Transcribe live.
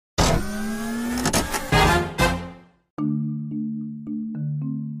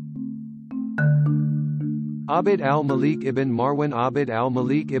Abd al-Malik ibn Marwān Abd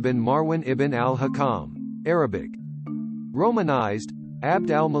al-Malik ibn Marwān ibn al-Hakam, Arabic. Romanized, Abd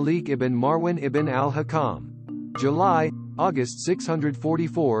al-Malik ibn Marwān ibn al-Hakam. July, August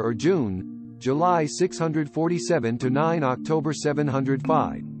 644 or June, July 647 to 9 October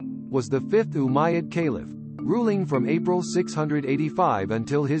 705. Was the 5th Umayyad Caliph, ruling from April 685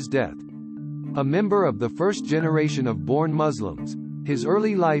 until his death. A member of the first generation of born Muslims, his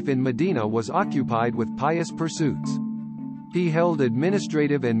early life in Medina was occupied with pious pursuits. He held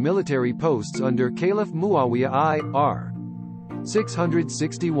administrative and military posts under Caliph Mu'awiya I, r.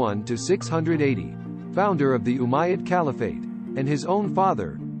 661 to 680, founder of the Umayyad Caliphate, and his own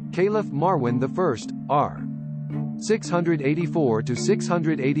father, Caliph Marwan I, r. 684 to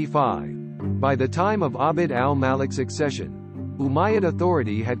 685. By the time of Abd al-Malik's accession, Umayyad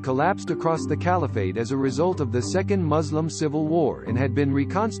authority had collapsed across the caliphate as a result of the Second Muslim Civil War and had been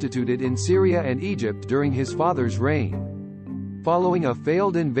reconstituted in Syria and Egypt during his father's reign. Following a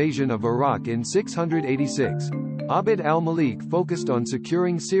failed invasion of Iraq in 686, Abd al-Malik focused on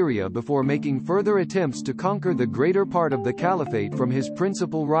securing Syria before making further attempts to conquer the greater part of the caliphate from his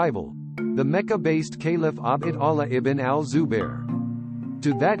principal rival, the Mecca-based Caliph Abd Allah ibn al-Zubayr.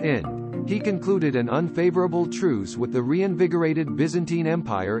 To that end, he concluded an unfavorable truce with the reinvigorated Byzantine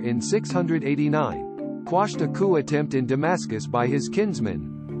Empire in 689, quashed a coup attempt in Damascus by his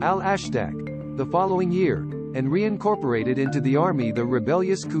kinsman, al-Ashdaq, the following year, and reincorporated into the army the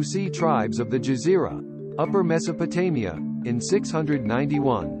rebellious Kusi tribes of the Jazira, Upper Mesopotamia, in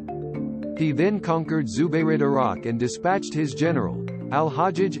 691. He then conquered Zubayrid Iraq and dispatched his general,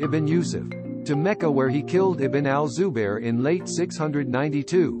 al-Hajjaj ibn Yusuf, to Mecca where he killed Ibn al-Zubayr in late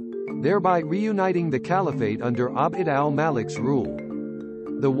 692. Thereby reuniting the caliphate under Abd al-Malik's rule.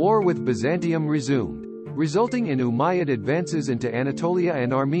 The war with Byzantium resumed, resulting in Umayyad advances into Anatolia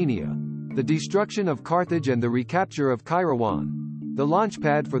and Armenia, the destruction of Carthage and the recapture of Kairouan, the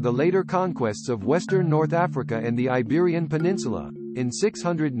launchpad for the later conquests of western North Africa and the Iberian Peninsula, in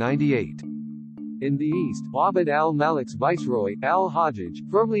 698. In the east, Abd al-Malik's viceroy, al-Hajjaj,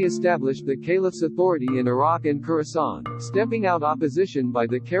 firmly established the caliph's authority in Iraq and Khurasan, stamping out opposition by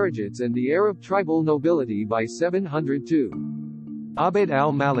the Kharijites and the Arab tribal nobility by 702. Abd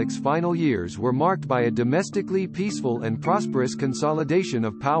al-Malik's final years were marked by a domestically peaceful and prosperous consolidation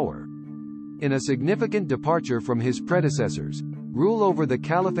of power. In a significant departure from his predecessors, rule over the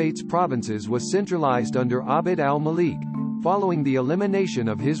caliphate's provinces was centralized under Abd al-Malik, following the elimination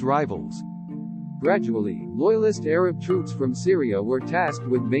of his rivals. Gradually, loyalist Arab troops from Syria were tasked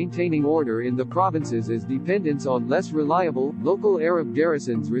with maintaining order in the provinces as dependence on less reliable, local Arab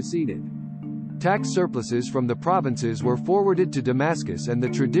garrisons receded. Tax surpluses from the provinces were forwarded to Damascus and the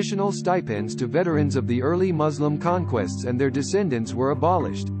traditional stipends to veterans of the early Muslim conquests and their descendants were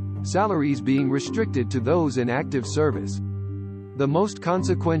abolished, salaries being restricted to those in active service. The most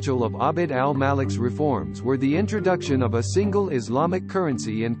consequential of Abd al-Malik's reforms were the introduction of a single Islamic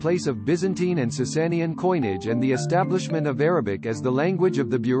currency in place of Byzantine and Sasanian coinage and the establishment of Arabic as the language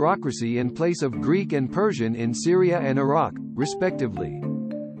of the bureaucracy in place of Greek and Persian in Syria and Iraq, respectively.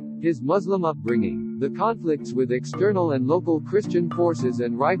 His Muslim upbringing, the conflicts with external and local Christian forces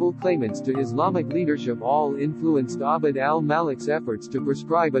and rival claimants to Islamic leadership all influenced Abd al-Malik's efforts to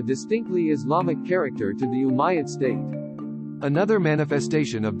prescribe a distinctly Islamic character to the Umayyad state. Another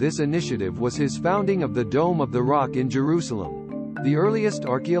manifestation of this initiative was his founding of the Dome of the Rock in Jerusalem, the earliest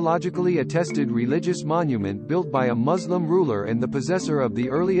archaeologically attested religious monument built by a Muslim ruler and the possessor of the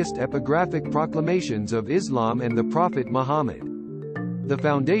earliest epigraphic proclamations of Islam and the Prophet Muhammad. The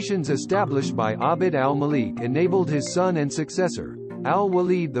foundations established by Abd al-Malik enabled his son and successor,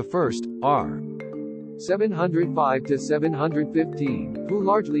 al-Walid I, r. 705 to 715, who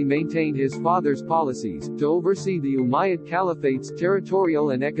largely maintained his father's policies, to oversee the Umayyad Caliphate's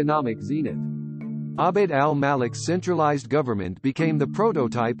territorial and economic zenith. Abd al-Malik's centralized government became the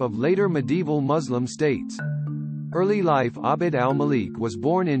prototype of later medieval Muslim states. Early life Abd al-Malik was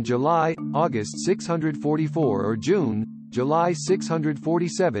born in July, August 644 or June, July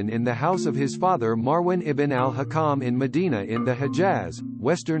 647 in the house of his father Marwan ibn al-Hakam in Medina in the Hajjaz,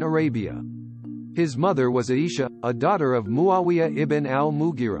 Western Arabia. His mother was Aisha, a daughter of Mu'awiya ibn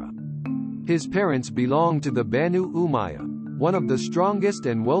al-Mughira. His parents belonged to the Banu Umayyah, one of the strongest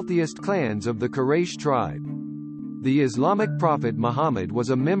and wealthiest clans of the Quraysh tribe. The Islamic prophet Muhammad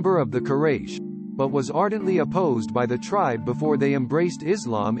was a member of the Quraysh, but was ardently opposed by the tribe before they embraced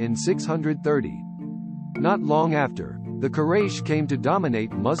Islam in 630. Not long after, the Quraysh came to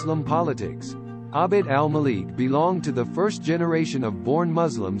dominate Muslim politics. Abd al-Malik belonged to the first generation of born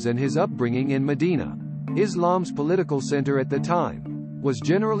Muslims and his upbringing in Medina, Islam's political center at the time, was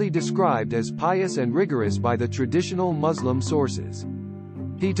generally described as pious and rigorous by the traditional Muslim sources.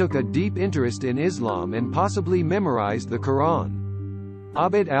 He took a deep interest in Islam and possibly memorized the Quran.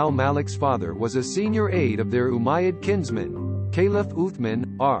 Abd al-Malik's father was a senior aide of their Umayyad kinsman, Caliph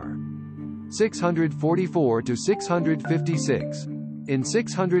Uthman, r. 644–656. In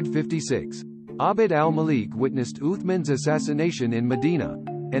 656, Abd al-Malik witnessed Uthman's assassination in Medina.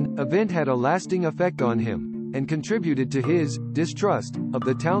 An event had a lasting effect on him, and contributed to his distrust of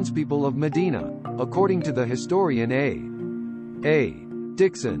the townspeople of Medina, according to the historian A.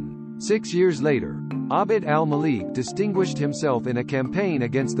 Dixon. 6 years later, Abd al-Malik distinguished himself in a campaign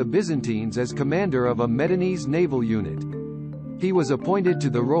against the Byzantines as commander of a Medinese naval unit. He was appointed to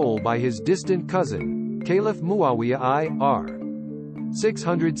the role by his distant cousin, Caliph Mu'awiya I, r.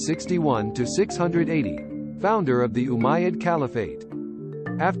 661–680, founder of the Umayyad Caliphate.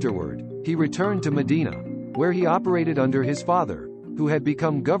 Afterward, he returned to Medina, where he operated under his father, who had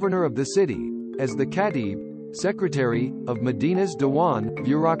become governor of the city, as the Khatib, secretary of Medina's Diwan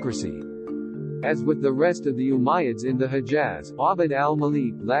bureaucracy. As with the rest of the Umayyads in the Hajjaz, Abd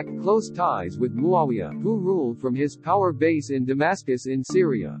al-Malik lacked close ties with Muawiyah, who ruled from his power base in Damascus in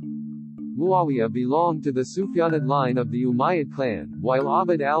Syria. Muawiyah belonged to the Sufyanid line of the Umayyad clan, while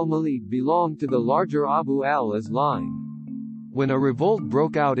Abd al-Malik belonged to the larger Abu al-As line. When a revolt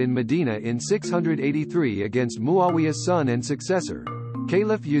broke out in Medina in 683 against Muawiyah's son and successor,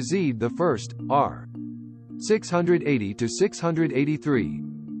 Caliph Yazid I, r.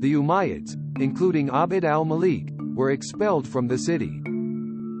 680–683, the Umayyads, including Abd al-Malik, were expelled from the city.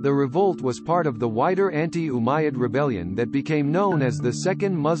 The revolt was part of the wider anti-Umayyad rebellion that became known as the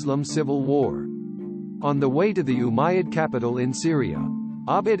Second Muslim Civil War. On the way to the Umayyad capital in Syria,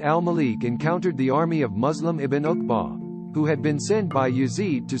 Abd al-Malik encountered the army of Muslim ibn Uqba, who had been sent by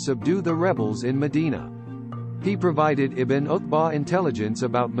Yazid to subdue the rebels in Medina. He provided Ibn Uqba intelligence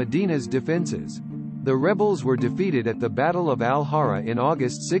about Medina's defenses. The rebels were defeated at the Battle of al-Hara in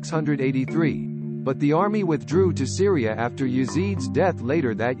August 683, but the army withdrew to Syria after Yazid's death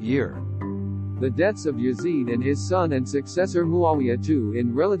later that year. The deaths of Yazid and his son and successor Muawiyah II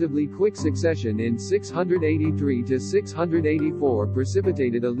in relatively quick succession in 683–684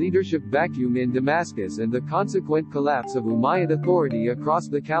 precipitated a leadership vacuum in Damascus and the consequent collapse of Umayyad authority across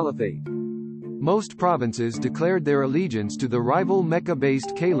the caliphate. Most provinces declared their allegiance to the rival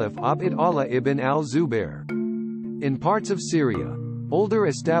Mecca-based Caliph Abd Allah ibn al-Zubayr. In parts of Syria, older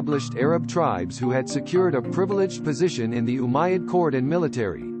established Arab tribes who had secured a privileged position in the Umayyad court and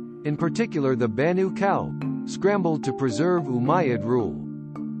military, in particular the Banu Kalb, scrambled to preserve Umayyad rule.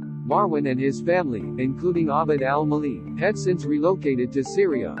 Marwān and his family, including Abd al-Malik, had since relocated to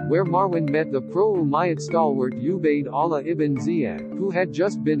Syria, where Marwān met the pro-Umayyad stalwart Ubayd Allah ibn Ziyad, who had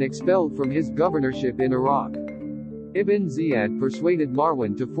just been expelled from his governorship in Iraq. Ibn Ziyad persuaded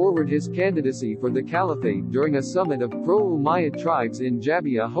Marwān to forward his candidacy for the caliphate during a summit of pro-Umayyad tribes in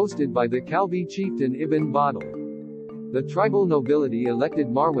Jabiya hosted by the Kalbi chieftain Ibn Battal. The tribal nobility elected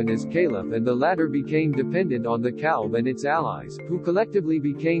Marwān as caliph and the latter became dependent on the Kalb and its allies, who collectively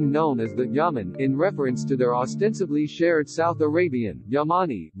became known as the Yaman, in reference to their ostensibly shared South Arabian,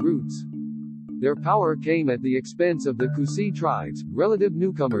 Yamani, roots. Their power came at the expense of the Kusi tribes, relative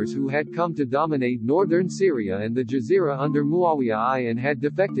newcomers who had come to dominate northern Syria and the Jazira under Mu'awiya I and had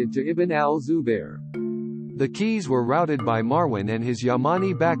defected to Ibn al-Zubayr. The keys were routed by Marwān and his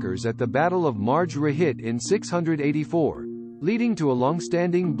Yamani backers at the Battle of Marj Rahit in 684, leading to a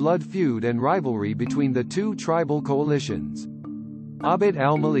long-standing blood feud and rivalry between the two tribal coalitions. Abd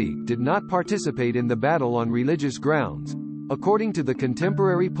al-Malik did not participate in the battle on religious grounds, according to the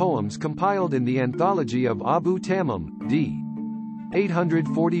contemporary poems compiled in the anthology of Abu Tamim, d.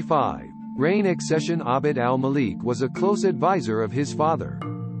 845. Reign accession. Abd al-Malik was a close advisor of his father.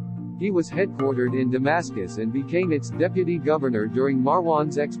 He was headquartered in Damascus and became its deputy governor during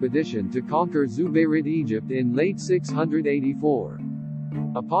Marwan's expedition to conquer Zubayrid Egypt in late 684.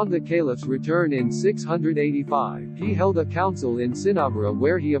 Upon the caliph's return in 685, he held a council in Sinabra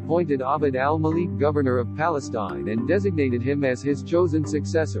where he appointed Abd al-Malik governor of Palestine and designated him as his chosen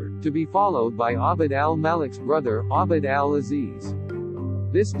successor, to be followed by Abd al-Malik's brother, Abd al-Aziz.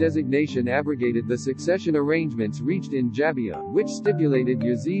 This designation abrogated the succession arrangements reached in Jabiya, which stipulated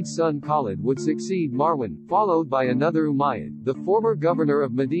Yazid's son Khalid would succeed Marwān, followed by another Umayyad, the former governor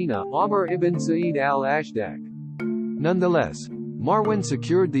of Medina, Amr ibn Sa'id al-Ashdaq. Nonetheless, Marwān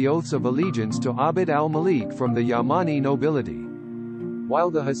secured the oaths of allegiance to Abd al-Malik from the Yamani nobility. while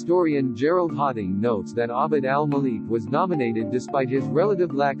the historian Gerald Hotting notes that Abd al-Malik was nominated despite his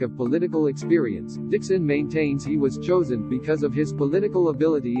relative lack of political experience, Dixon maintains he was chosen because of his political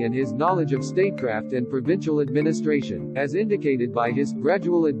ability and his knowledge of statecraft and provincial administration, as indicated by his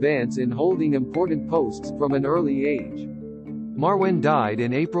gradual advance in holding important posts from an early age. Marwān died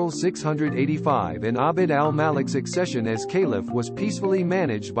in April 685 and Abd al-Malik's accession as caliph was peacefully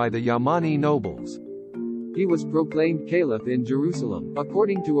managed by the Yamani nobles. He was proclaimed caliph in Jerusalem,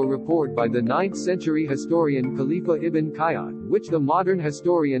 according to a report by the 9th century historian Khalifa ibn Qayyad, which the modern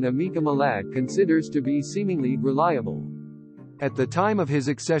historian Amika Malad considers to be seemingly reliable. At the time of his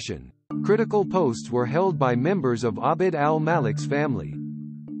accession, critical posts were held by members of Abd al-Malik's family.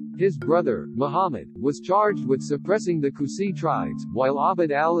 His brother, Muhammad, was charged with suppressing the Qusi tribes, while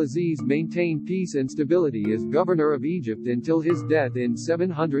Abd al-Aziz maintained peace and stability as governor of Egypt until his death in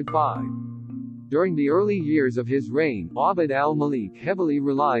 705. During the early years of his reign, Abd al-Malik heavily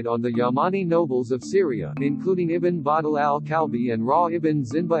relied on the Yamani nobles of Syria, including Ibn Badal al-Kalbi and Ra ibn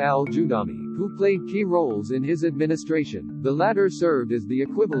Zinba al-Judami, who played key roles in his administration. The latter served as the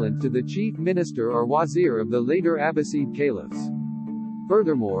equivalent to the chief minister or wazir of the later Abbasid caliphs.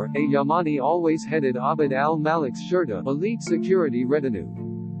 Furthermore, a Yamani always headed Abd al-Malik's shurta, elite security retinue.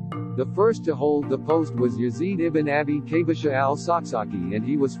 The first to hold the post was Yazid ibn Abi Kabisha al-Saksaki, and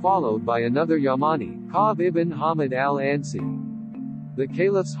he was followed by another Yamani, Ka'b ibn Hamad al-Ansi. The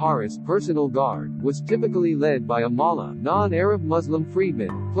caliph's Haris personal guard was typically led by a Mawla, non-Arab Muslim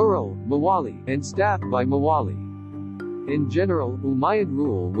freedman, plural, Mawali, and staffed by Mawali. In general, Umayyad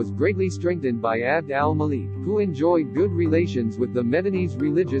rule was greatly strengthened by Abd al-Malik, who enjoyed good relations with the Medinese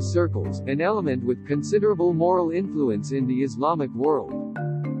religious circles, an element with considerable moral influence in the Islamic world.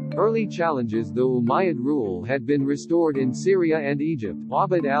 Early challenges. Though Umayyad rule had been restored in Syria and Egypt,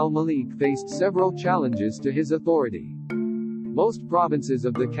 Abd al-Malik faced several challenges to his authority. Most provinces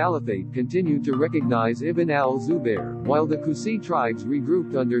of the Caliphate continued to recognize Ibn al-Zubayr, while the Qusi tribes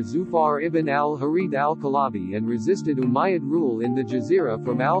regrouped under Zufar ibn al-Harith al-Kalabi and resisted Umayyad rule in the Jazira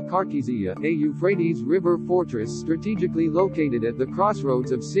from al-Qarqiziyah, a Euphrates River fortress strategically located at the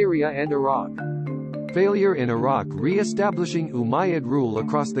crossroads of Syria and Iraq. Failure in Iraq. Re-establishing Umayyad rule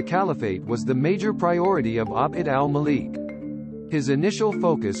across the Caliphate was the major priority of Abd al-Malik. His initial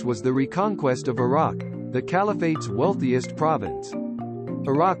focus was the reconquest of Iraq, the Caliphate's wealthiest province.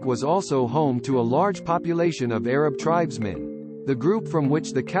 Iraq was also home to a large population of Arab tribesmen, the group from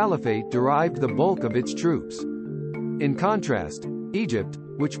which the Caliphate derived the bulk of its troops. In contrast, Egypt,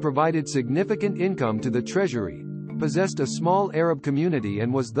 which provided significant income to the treasury, possessed a small Arab community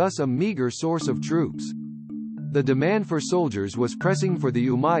and was thus a meager source of troops. The demand for soldiers was pressing for the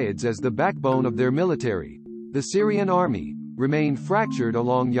Umayyads as the backbone of their military. The Syrian army remained fractured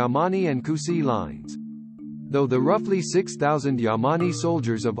along Yamani and Qusi lines. Though the roughly 6,000 Yamani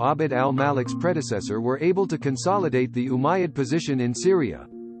soldiers of Abd al-Malik's predecessor were able to consolidate the Umayyad position in Syria,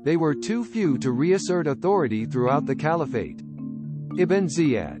 they were too few to reassert authority throughout the Caliphate. Ibn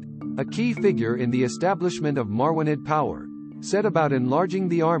Ziyad, a key figure in the establishment of Marwanid power, set about enlarging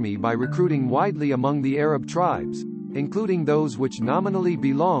the army by recruiting widely among the Arab tribes, including those which nominally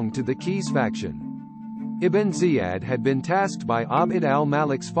belonged to the Qis faction. Ibn Ziyad had been tasked by Abd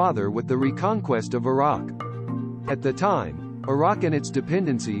al-Malik's father with the reconquest of Iraq. At the time, Iraq and its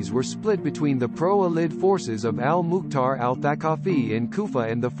dependencies were split between the pro-Alid forces of al-Mukhtar al-Thaqafi in Kufa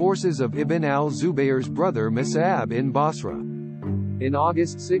and the forces of Ibn al-Zubayr's brother Mus'ab in Basra. In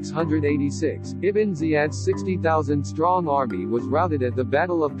August 686, Ibn Ziyad's 60,000-strong army was routed at the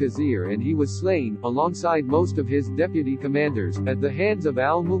Battle of Khazir and he was slain, alongside most of his deputy commanders, at the hands of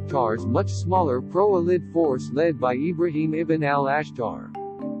al-Mukhtar's much smaller pro-Alid force led by Ibrahim ibn al-Ashtar.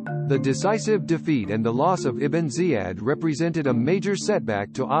 The decisive defeat and the loss of Ibn Ziyad represented a major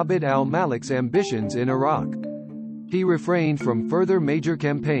setback to Abd al-Malik's ambitions in Iraq. He refrained from further major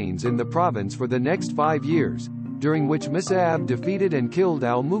campaigns in the province for the next 5 years, during which Mus'ab defeated and killed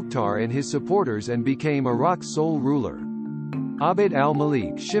al-Mukhtar and his supporters and became Iraq's sole ruler. Abd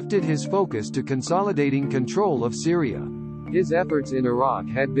al-Malik shifted his focus to consolidating control of Syria. His efforts in Iraq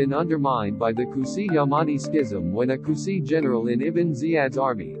had been undermined by the Qusi-Yamani schism when a Qusi general in Ibn Ziyad's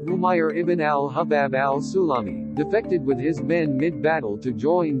army, Umayr ibn al-Hubab al-Sulami, defected with his men mid-battle to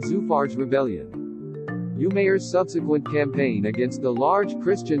join Zufar's rebellion. Umayr's subsequent campaign against the large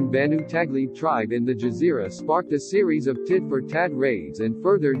Christian Banu Taghlib tribe in the Jazira sparked a series of tit-for-tat raids and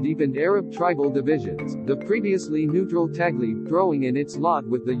further deepened Arab tribal divisions, the previously neutral Taghlib throwing in its lot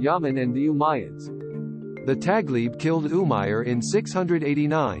with the Yaman and the Umayyads. The Taghlib killed Umayr in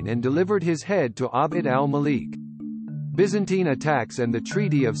 689 and delivered his head to Abd al-Malik. Byzantine attacks and the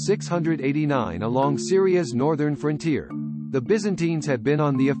Treaty of 689 along Syria's northern frontier The Byzantines had been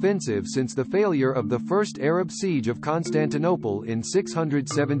on the offensive since the failure of the First Arab Siege of Constantinople in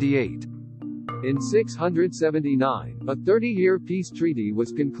 678. In 679, a 30-year peace treaty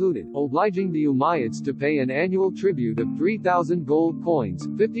was concluded, obliging the Umayyads to pay an annual tribute of 3,000 gold coins,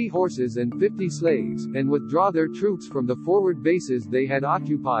 50 horses and 50 slaves, and withdraw their troops from the forward bases they had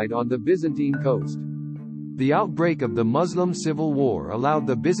occupied on the Byzantine coast. The outbreak of the Muslim Civil War allowed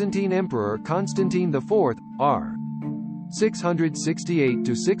the Byzantine Emperor Constantine IV, r.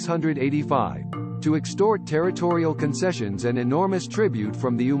 668–685, to extort territorial concessions and enormous tribute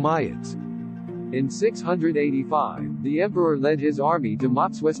from the Umayyads. In 685, the emperor led his army to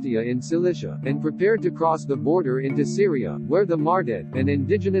Mopsuestia in Cilicia, and prepared to cross the border into Syria, where the Marded, an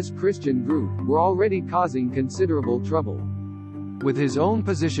indigenous Christian group, were already causing considerable trouble. With his own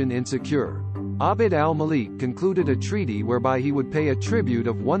position insecure, Abd al-Malik concluded a treaty whereby he would pay a tribute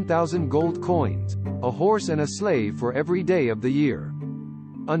of 1,000 gold coins, a horse and a slave for every day of the year.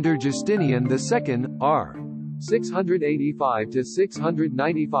 Under Justinian II, r.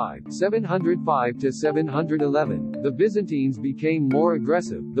 685–695, 705–711, the Byzantines became more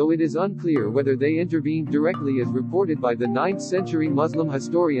aggressive, though it is unclear whether they intervened directly as reported by the 9th-century Muslim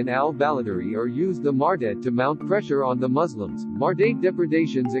historian al-Baladari or used the Marded to mount pressure on the Muslims. Mardid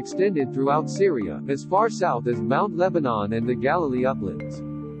depredations extended throughout Syria, as far south as Mount Lebanon and the Galilee uplands.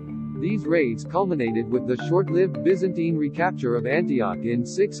 These raids culminated with the short-lived Byzantine recapture of Antioch in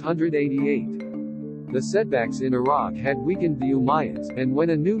 688. The setbacks in Iraq had weakened the Umayyads, and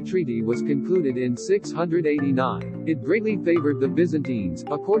when a new treaty was concluded in 689, it greatly favored the Byzantines.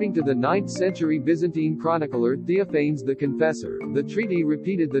 According to the 9th-century Byzantine chronicler Theophanes the Confessor, the treaty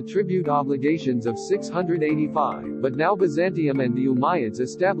repeated the tribute obligations of 685, but now Byzantium and the Umayyads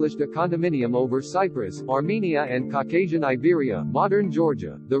established a condominium over Cyprus, Armenia and Caucasian Iberia, modern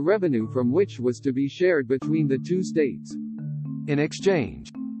Georgia, the revenue from which was to be shared between the two states. In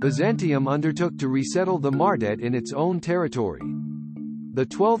exchange, Byzantium undertook to resettle the Marded in its own territory. The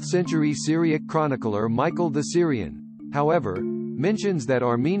 12th-century Syriac chronicler Michael the Syrian, however, mentions that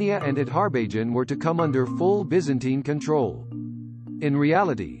Armenia and Azerbaijan were to come under full Byzantine control. In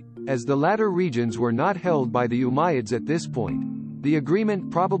reality, as the latter regions were not held by the Umayyads at this point, the agreement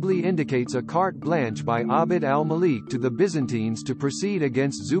probably indicates a carte blanche by Abd al-Malik to the Byzantines to proceed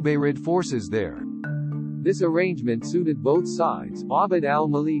against Zubayrid forces there. This arrangement suited both sides. Abd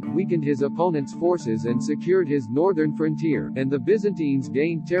al-Malik weakened his opponent's forces and secured his northern frontier, and the Byzantines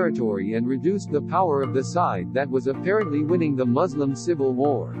gained territory and reduced the power of the side that was apparently winning the Muslim civil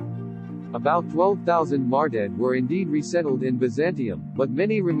war. About 12,000 Marded were indeed resettled in Byzantium, but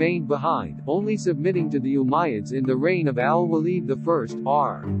many remained behind, only submitting to the Umayyads in the reign of al-Walid I,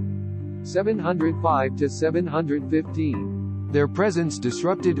 r. 705–715. Their presence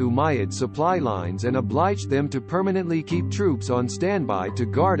disrupted Umayyad supply lines and obliged them to permanently keep troops on standby to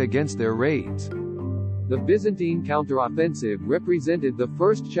guard against their raids. The Byzantine counteroffensive represented the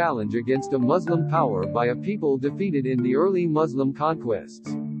first challenge against a Muslim power by a people defeated in the early Muslim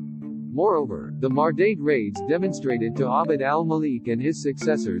conquests. Moreover, the Mardid raids demonstrated to Abd al-Malik and his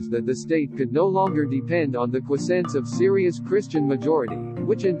successors that the state could no longer depend on the quiescence of Syria's Christian majority,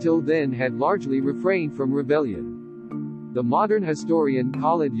 which until then had largely refrained from rebellion. The modern historian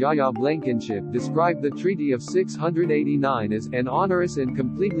Khalid Yahya Blankenship described the Treaty of 689 as an onerous and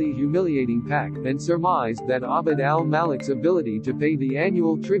completely humiliating pact, and surmised that Abd al-Malik's ability to pay the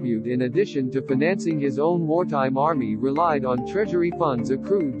annual tribute in addition to financing his own wartime army relied on treasury funds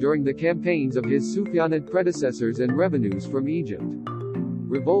accrued during the campaigns of his Sufyanid predecessors and revenues from Egypt.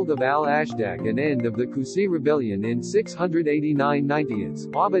 Revolt of al-Ashdaq and end of the Qusi rebellion in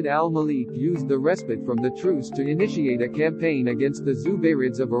 689–90. Abd al-Malik used the respite from the truce to initiate a campaign against the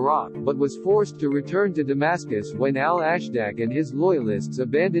Zubayrids of Iraq, but was forced to return to Damascus when al-Ashdaq and his loyalists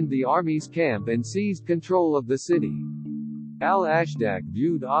abandoned the army's camp and seized control of the city. Al-Ashdaq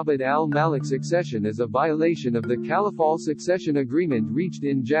viewed Abd al-Malik's accession as a violation of the Caliphal succession agreement reached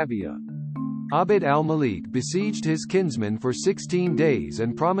in Jabiya. Abd al-Malik besieged his kinsman for 16 days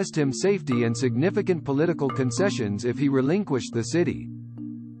and promised him safety and significant political concessions if he relinquished the city.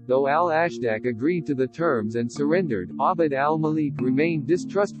 Though al-Ashdaq agreed to the terms and surrendered, Abd al-Malik remained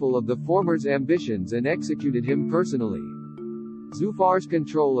distrustful of the former's ambitions and executed him personally. Zufar's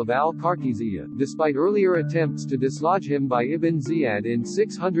control of al-Qarqiziyya, despite earlier attempts to dislodge him by Ibn Ziyad in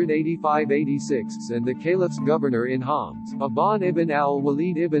 685–86 and the Caliph's governor in Homs, Aban ibn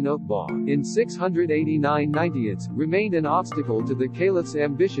al-Walid ibn Uqba, in 689–90, remained an obstacle to the Caliph's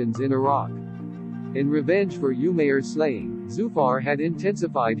ambitions in Iraq. In revenge for Umayyad's slaying, Zufar had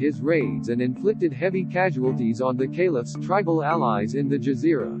intensified his raids and inflicted heavy casualties on the Caliph's tribal allies in the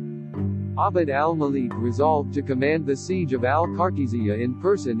Jazira. Abd al-Malik resolved to command the siege of al-Qarqiziyah in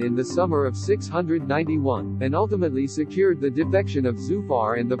person in the summer of 691, and ultimately secured the defection of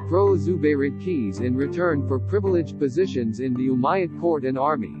Zufar and the pro-Zubayrid keys in return for privileged positions in the Umayyad court and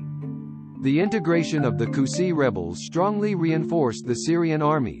army. The integration of the Qusi rebels strongly reinforced the Syrian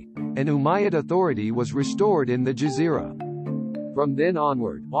army, and Umayyad authority was restored in the Jazira. From then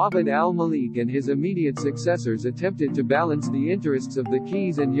onward, Abd al-Malik and his immediate successors attempted to balance the interests of the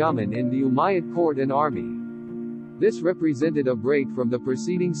keys and Yemen in the Umayyad court and army. This represented a break from the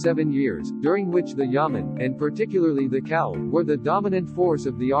preceding 7 years, during which the Yemen, and particularly the Caliph, were the dominant force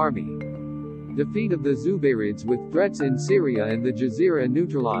of the army. Defeat of the Zubayrids with threats in Syria and the Jazira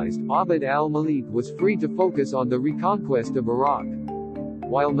neutralized, Abd al-Malik was free to focus on the reconquest of Iraq.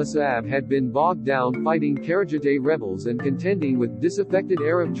 While Mus'ab had been bogged down fighting Kharijite rebels and contending with disaffected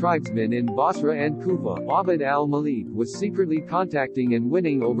Arab tribesmen in Basra and Kufa, Abd al-Malik was secretly contacting and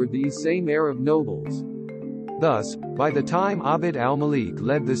winning over these same Arab nobles. Thus, by the time Abd al-Malik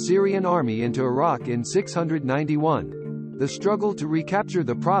led the Syrian army into Iraq in 691, the struggle to recapture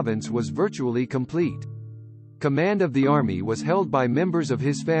the province was virtually complete. Command of the army was held by members of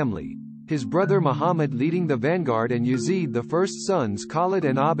his family, his brother Muhammad leading the vanguard and Yazid the first sons Khalid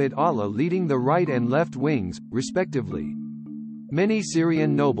and Abd Allah leading the right and left wings, respectively. Many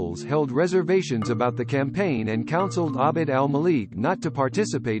Syrian nobles held reservations about the campaign and counseled Abd al-Malik not to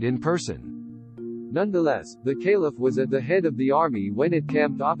participate in person. Nonetheless, the Caliph was at the head of the army when it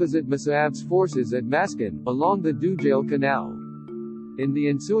camped opposite Mus'ab's forces at Maskin, along the Dujail Canal. In the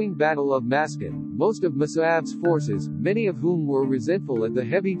ensuing Battle of Maskin, most of Mus'ab's forces, many of whom were resentful at the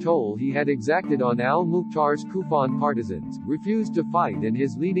heavy toll he had exacted on al-Mukhtar's Kufan partisans, refused to fight and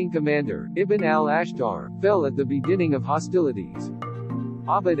his leading commander, Ibn al-Ashtar, fell at the beginning of hostilities.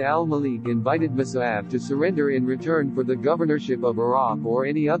 Abd al-Malik invited Mus'ab to surrender in return for the governorship of Iraq or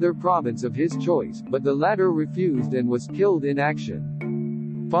any other province of his choice, but the latter refused and was killed in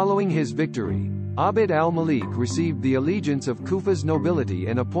action. Following his victory, Abd al-Malik received the allegiance of Kufa's nobility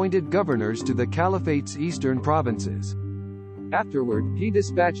and appointed governors to the Caliphate's eastern provinces. Afterward, he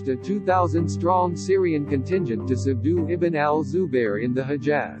dispatched a 2,000-strong Syrian contingent to subdue Ibn al-Zubayr in the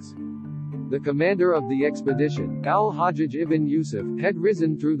Hajjaz. The commander of the expedition, al-Hajjaj ibn Yusuf, had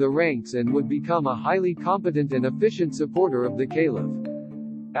risen through the ranks and would become a highly competent and efficient supporter of the Caliph.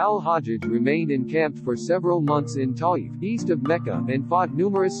 Al-Hajjaj remained encamped for several months in Taif, east of Mecca, and fought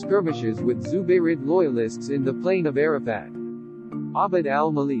numerous skirmishes with Zubayrid loyalists in the plain of Arafat. Abd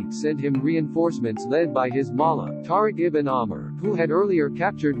al-Malik sent him reinforcements led by his Mawla, Tariq ibn Amr, who had earlier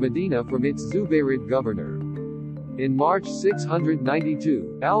captured Medina from its Zubayrid governor. In March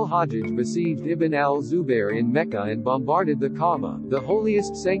 692, al-Hajjaj besieged Ibn al-Zubayr in Mecca and bombarded the Kaaba, the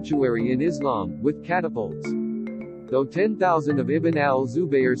holiest sanctuary in Islam, with catapults. Though 10,000 of Ibn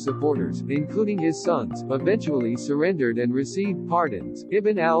al-Zubayr's supporters, including his sons, eventually surrendered and received pardons,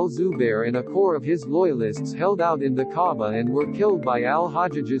 Ibn al-Zubayr and a corps of his loyalists held out in the Kaaba and were killed by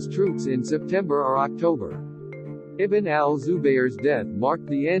al-Hajjaj's troops in September or October. Ibn al-Zubayr's death marked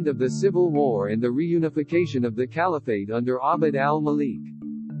the end of the civil war and the reunification of the Caliphate under Abd al-Malik.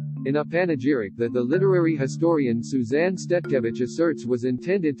 In a panegyric that the literary historian Suzanne Stetkevich asserts was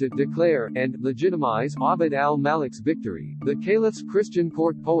intended to declare, and legitimize, Abd al-Malik's victory, the Caliph's Christian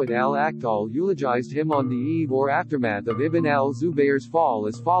court poet al-Ḥakam eulogized him on the eve or aftermath of Ibn al-Zubayr's fall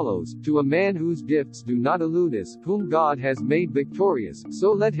as follows: "To a man whose gifts do not elude us, whom God has made victorious,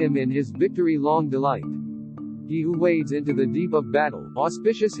 so let him in his victory long delight. He who wades into the deep of battle,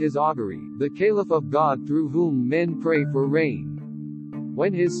 auspicious his augury, the Caliph of God through whom men pray for rain.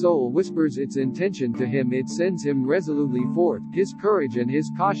 When his soul whispers its intention to him, it sends him resolutely forth, his courage and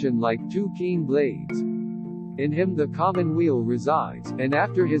his caution like two keen blades. In him the common weal resides, and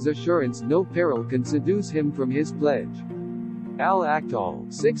after his assurance no peril can seduce him from his pledge."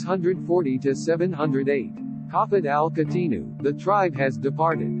 Al-Ḥakam, 640-708. Kafat al-Katinu, the tribe has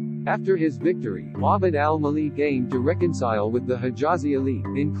departed. After his victory, Abd al-Malik aimed to reconcile with the Hijazi elite,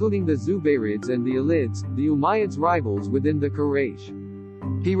 including the Zubayrids and the Alids, the Umayyads' rivals within the Quraysh.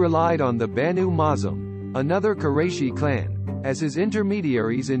 He relied on the Banu Mazum, another Qurayshi clan, as his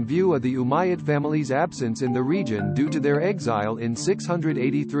intermediaries in view of the Umayyad family's absence in the region due to their exile in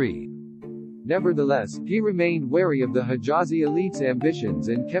 683. Nevertheless, he remained wary of the Hijazi elite's ambitions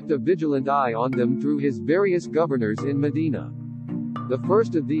and kept a vigilant eye on them through his various governors in Medina. The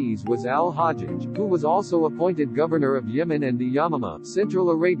first of these was al-Hajjaj, who was also appointed governor of Yemen and the Yamama,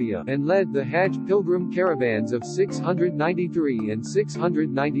 Central Arabia, and led the Hajj pilgrim caravans of 693 and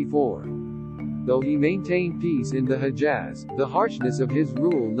 694. Though he maintained peace in the Hejaz, the harshness of his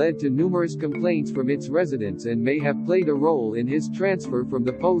rule led to numerous complaints from its residents and may have played a role in his transfer from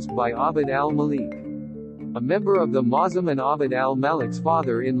the post by Abd al-Malik. A member of the Muslim and Abd al-Malik's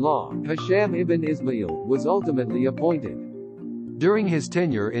father-in-law, Hisham ibn Ismail, was ultimately appointed. During his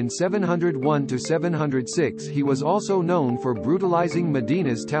tenure in 701 to 706 he was also known for brutalizing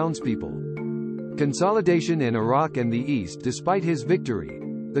Medina's townspeople. Consolidation in Iraq and the East. Despite his victory,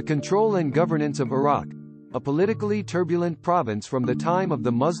 the control and governance of Iraq, a politically turbulent province from the time of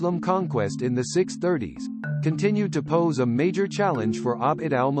the Muslim conquest in the 630s, continued to pose a major challenge for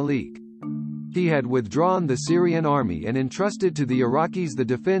Abd al-Malik. He had withdrawn the Syrian army and entrusted to the Iraqis the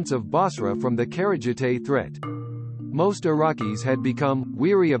defense of Basra from the Karađite threat. Most Iraqis had become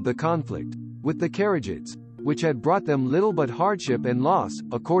weary of the conflict with the Karađites, which had brought them little but hardship and loss,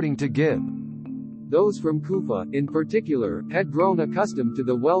 according to Gibb. Those from Kufa, in particular, had grown accustomed to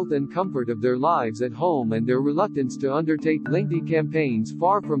the wealth and comfort of their lives at home, and their reluctance to undertake lengthy campaigns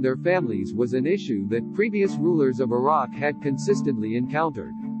far from their families was an issue that previous rulers of Iraq had consistently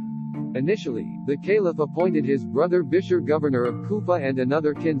encountered. Initially, the Caliph appointed his brother Bishr governor of Kufa and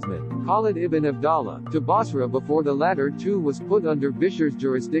another kinsman, Khalid ibn Abdallah, to Basra before the latter too was put under Bishr's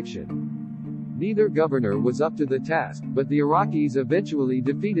jurisdiction. Neither governor was up to the task, but the Iraqis eventually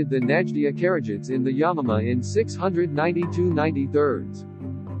defeated the Najdiya Karađites in the Yamama in 692–93.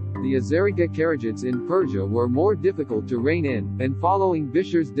 The Azarika Karađites in Persia were more difficult to rein in, and following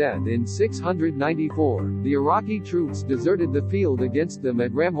Bishr's death in 694, the Iraqi troops deserted the field against them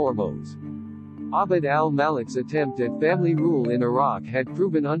at Ramhormuz. Abd al-Malik's attempt at family rule in Iraq had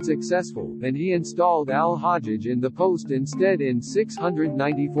proven unsuccessful, and he installed al-Hajjaj in the post instead in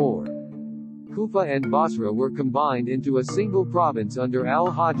 694. Kufa and Basra were combined into a single province under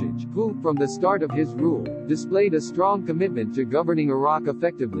al-Hajjaj, who, from the start of his rule, displayed a strong commitment to governing Iraq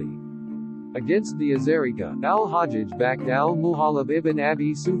effectively. Against the Azarika, al-Hajjaj backed al-Muhallab ibn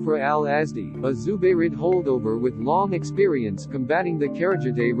Abi Sufra al-Azdi, a Zubayrid holdover with long experience combating the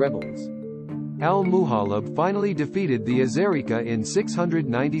Karađite rebels. Al-Muhallab finally defeated the Azarika in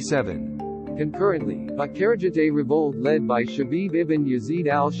 697. Concurrently, a Karađite revolt led by Shabib ibn Yazid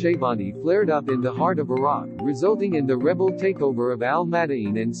al-Shaybani flared up in the heart of Iraq, resulting in the rebel takeover of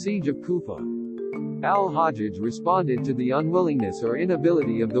al-Madain and siege of Kufa. Al-Hajjaj responded to the unwillingness or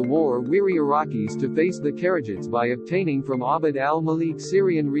inability of the war-weary Iraqis to face the Karađites by obtaining from Abd al-Malik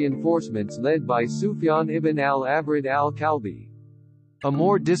Syrian reinforcements led by Sufyan ibn al-Abrid al-Kalbi. A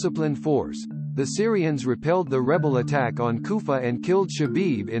more disciplined force, the Syrians repelled the rebel attack on Kufa and killed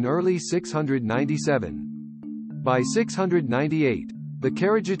Shabib in early 697. By 698, the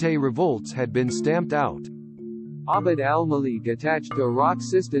Karađite revolts had been stamped out. Abd al-Malik attached to Iraq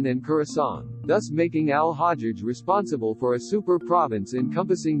Sistan and Khurasan, thus making al-Hajjaj responsible for a super-province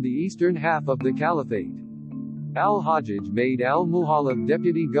encompassing the eastern half of the Caliphate. Al-Hajjaj made al-Muhallab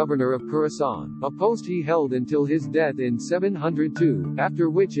deputy governor of Khurasan, a post he held until his death in 702, after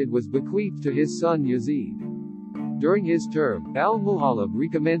which it was bequeathed to his son Yazid. During his term, al-Muhallab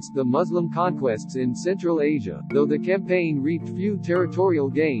recommenced the Muslim conquests in Central Asia, though the campaign reaped few territorial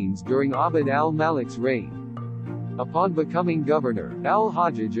gains during Abd al-Malik's reign. Upon becoming governor,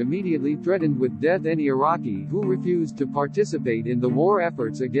 al-Hajjaj immediately threatened with death any Iraqi who refused to participate in the war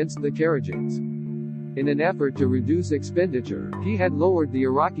efforts against the Karađites. In an effort to reduce expenditure, he had lowered the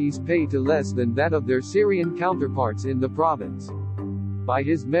Iraqis' pay to less than that of their Syrian counterparts in the province. By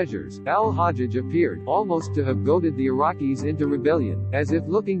his measures, al-Hajjaj appeared almost to have goaded the Iraqis into rebellion, as if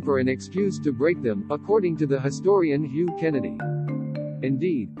looking for an excuse to break them, according to the historian Hugh Kennedy.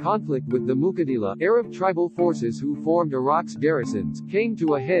 Indeed, conflict with the Muqtadila, Arab tribal forces who formed Iraq's garrisons, came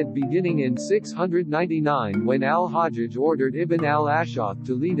to a head beginning in 699 when al-Hajjaj ordered Ibn al-Ash'ath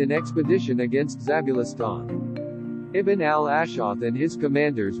to lead an expedition against Zabulistan. Ibn al-Ash'ath and his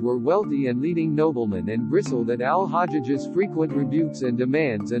commanders were wealthy and leading noblemen and bristled at al-Hajjaj's frequent rebukes and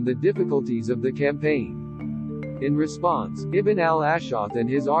demands and the difficulties of the campaign. In response, Ibn al-Ash'ath and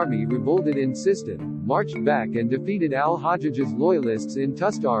his army revolted in Sistan, marched back and defeated al-Hajjaj's loyalists in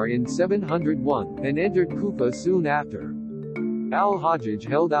Tustar in 701, and entered Kufa soon after. Al-Hajjaj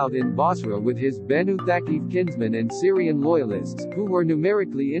held out in Basra with his Banu Thaqif kinsmen and Syrian loyalists, who were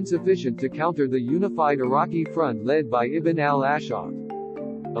numerically insufficient to counter the unified Iraqi front led by Ibn al-Ash'ath.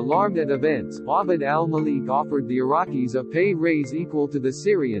 Alarmed at events, Abd al-Malik offered the Iraqis a pay raise equal to the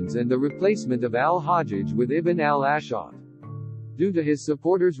Syrians and the replacement of al-Hajjaj with Ibn al-Ash'ath. Due to his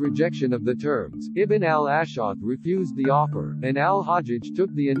supporters' rejection of the terms, Ibn al-Ash'ath refused the offer, and al-Hajjaj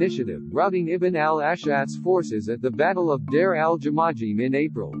took the initiative, routing Ibn al-Ash'ath's forces at the Battle of Dar al-Jamajim in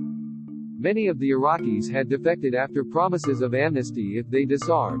April. Many of the Iraqis had defected after promises of amnesty if they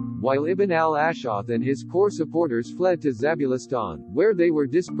disarmed, while Ibn al-Ash'ath and his core supporters fled to Zabulistan, where they were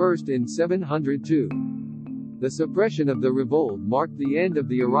dispersed in 702. The suppression of the revolt marked the end of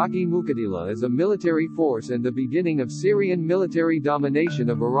the Iraqi Muqaddila as a military force and the beginning of Syrian military domination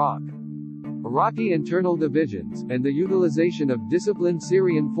of Iraq. Iraqi internal divisions, and the utilization of disciplined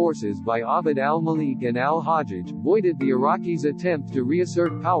Syrian forces by Abd al-Malik and al-Hajjaj, voided the Iraqis' attempt to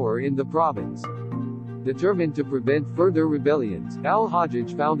reassert power in the province. Determined to prevent further rebellions,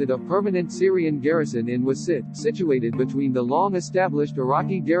 al-Hajjaj founded a permanent Syrian garrison in Wasit, situated between the long-established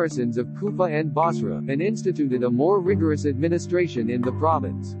Iraqi garrisons of Kufa and Basra, and instituted a more rigorous administration in the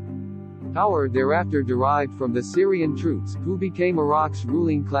province. Power thereafter derived from the Syrian troops, who became Iraq's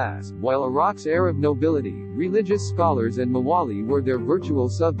ruling class, while Iraq's Arab nobility, religious scholars and mawali were their virtual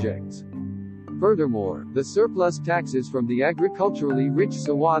subjects. Furthermore, the surplus taxes from the agriculturally rich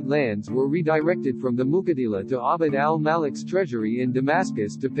Sawad lands were redirected from the Muqaddila to Abd al-Malik's treasury in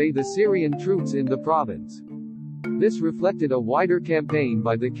Damascus to pay the Syrian troops in the province. This reflected a wider campaign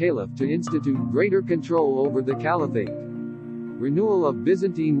by the Caliph to institute greater control over the Caliphate. Renewal of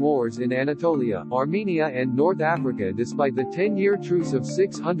Byzantine wars in Anatolia, Armenia and North Africa. Despite the 10-year truce of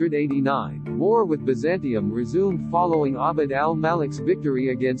 689, war with Byzantium resumed following Abd al-Malik's victory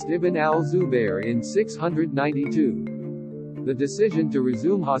against Ibn al-Zubayr in 692. The decision to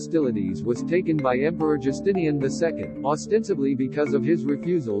resume hostilities was taken by Emperor Justinian II, ostensibly because of his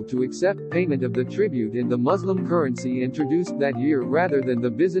refusal to accept payment of the tribute in the Muslim currency introduced that year rather than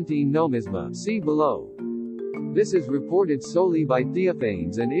the Byzantine nomisma. See below. This is reported solely by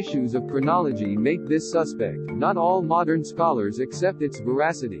Theophanes, and issues of chronology make this suspect. Not all modern scholars accept its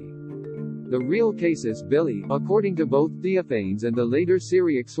veracity. The real casus belli, according to both Theophanes and the later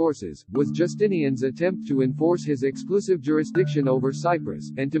Syriac sources, was Justinian's attempt to enforce his exclusive jurisdiction over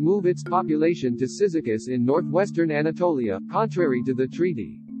Cyprus, and to move its population to Cyzicus in northwestern Anatolia, contrary to the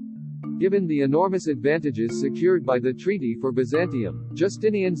treaty. Given the enormous advantages secured by the treaty for Byzantium,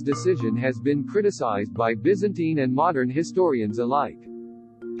 Justinian's decision has been criticized by Byzantine and modern historians alike.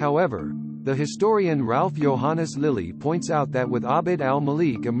 However, the historian Ralph Johannes Lilly points out that with Abd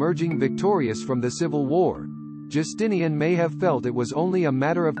al-Malik emerging victorious from the civil war, Justinian may have felt it was only a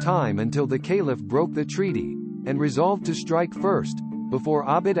matter of time until the Caliph broke the treaty, and resolved to strike first, before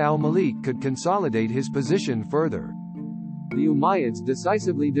Abd al-Malik could consolidate his position further. The Umayyads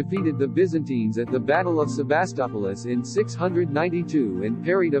decisively defeated the Byzantines at the Battle of Sebastopol in 692 and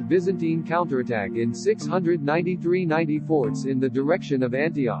parried a Byzantine counterattack in 693–94 in the direction of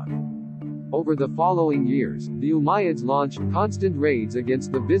Antioch. Over the following years, the Umayyads launched constant raids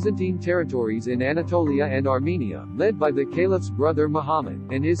against the Byzantine territories in Anatolia and Armenia, led by the Caliph's brother Muhammad,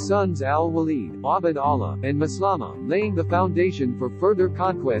 and his sons al-Walid, Abd Allah, and Maslama, laying the foundation for further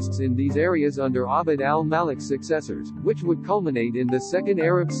conquests in these areas under Abd al-Malik's successors, which would culminate in the Second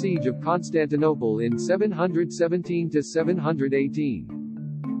Arab Siege of Constantinople in 717–718.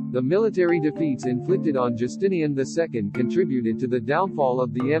 The military defeats inflicted on Justinian II contributed to the downfall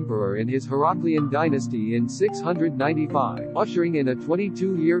of the emperor and his Heraclian dynasty in 695, ushering in a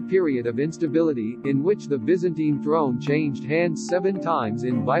 22-year period of instability, in which the Byzantine throne changed hands 7 times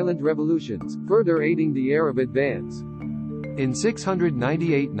in violent revolutions, further aiding the Arab advance. In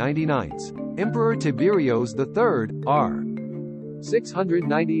 698–99, Emperor Tiberios III, r.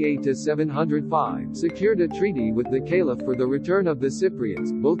 698–705, secured a treaty with the Caliph for the return of the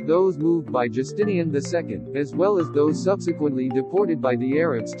Cypriots, both those moved by Justinian II, as well as those subsequently deported by the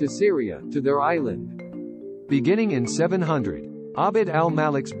Arabs to Syria, to their island. Beginning in 700, Abd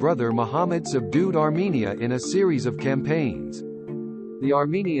al-Malik's brother Muhammad subdued Armenia in a series of campaigns. The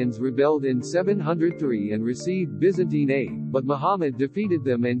Armenians rebelled in 703 and received Byzantine aid, but Muhammad defeated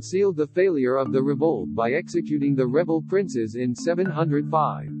them and sealed the failure of the revolt by executing the rebel princes in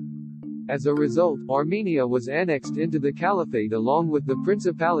 705. As a result, Armenia was annexed into the Caliphate along with the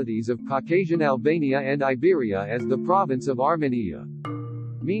principalities of Caucasian Albania and Iberia as the province of Armenia.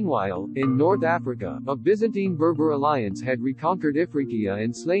 Meanwhile, in North Africa, a Byzantine Berber alliance had reconquered Ifriqiya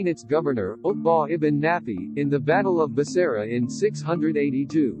and slain its governor, Uqba ibn Nafi, in the Battle of Basra in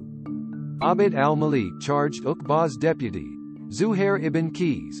 682. Abd al-Malik charged Uqba's deputy, Zuhair ibn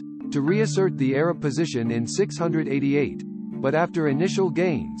Qais, to reassert the Arab position in 688, but after initial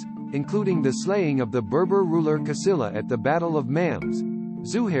gains, including the slaying of the Berber ruler Kasila at the Battle of Mams,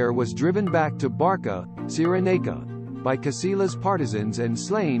 Zuhair was driven back to Barca, Cyrenaica, by Kasila's partisans and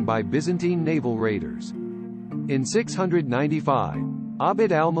slain by Byzantine naval raiders. In 695,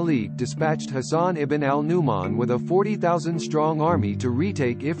 Abd al-Malik dispatched Hassan ibn al-Nu'man with a 40,000-strong army to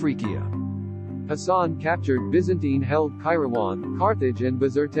retake Ifriqiya. Hassan captured Byzantine-held Kairouan, Carthage and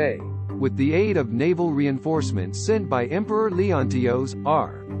Bizerte. with the aid of naval reinforcements sent by Emperor Leontios,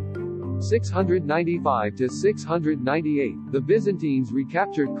 r. 695–698, the Byzantines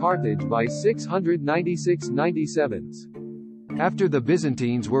recaptured Carthage by 696–97. After the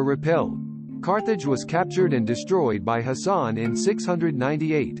Byzantines were repelled, Carthage was captured and destroyed by Hassan in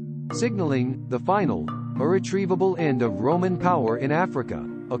 698, signaling the final, irretrievable end of Roman power in Africa,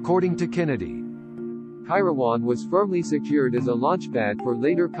 according to Kennedy. Kairouan was firmly secured as a launchpad for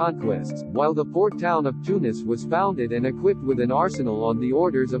later conquests, while the port town of Tunis was founded and equipped with an arsenal on the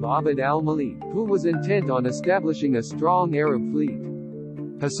orders of Abd al-Malik, who was intent on establishing a strong Arab fleet.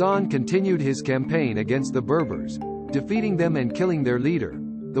 Hassan continued his campaign against the Berbers, defeating them and killing their leader,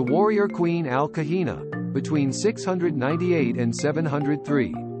 the warrior queen al-Kahina, between 698 and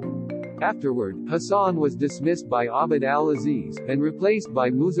 703. Afterward, Hassan was dismissed by Abd al-Aziz, and replaced by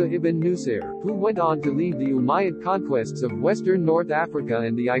Musa ibn Nusair, who went on to lead the Umayyad conquests of western North Africa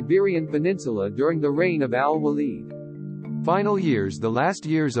and the Iberian Peninsula during the reign of al-Walid. Final years. The last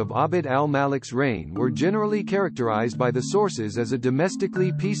years of Abd al-Malik's reign were generally characterized by the sources as a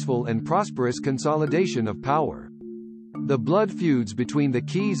domestically peaceful and prosperous consolidation of power. The blood feuds between the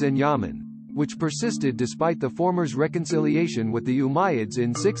Keys and Yaman, which persisted despite the former's reconciliation with the Umayyads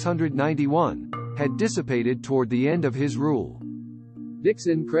in 691, had dissipated toward the end of his rule.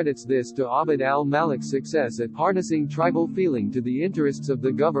 Dixon credits this to Abd al-Malik's success at harnessing tribal feeling to the interests of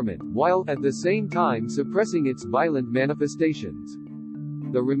the government, while, at the same time, suppressing its violent manifestations.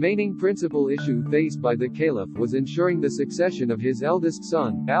 The remaining principal issue faced by the Caliph was ensuring the succession of his eldest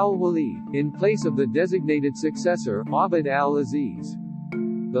son, al-Walid, in place of the designated successor, Abd al-Aziz.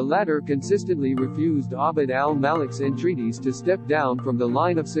 The latter consistently refused Abd al-Malik's entreaties to step down from the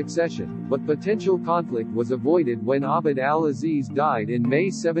line of succession, but potential conflict was avoided when Abd al-Aziz died in May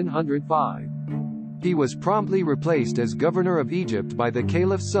 705. He was promptly replaced as governor of Egypt by the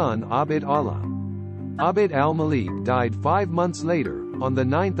Caliph's son Abd Allah. Abd al-Malik died 5 months later, on the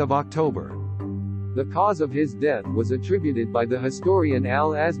 9th of October. The cause of his death was attributed by the historian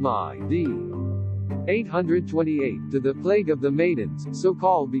al-Asma'i, d. 828, to the Plague of the Maidens, so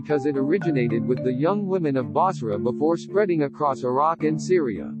called because it originated with the young women of Basra before spreading across Iraq and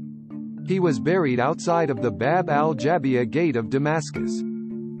Syria. He was buried outside of the Bab al-Jabiya gate of Damascus.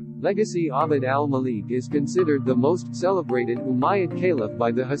 Legacy. Abd al-Malik is considered the most celebrated Umayyad Caliph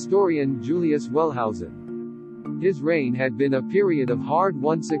by the historian Julius Wellhausen. His reign had been a period of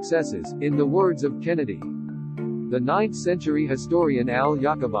hard-won successes, in the words of Kennedy. The 9th-century historian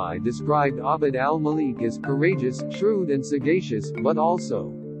al-Yaqabi described Abd al-Malik as courageous, shrewd and sagacious, but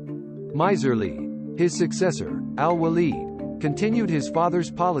also miserly. His successor, al-Walid, continued his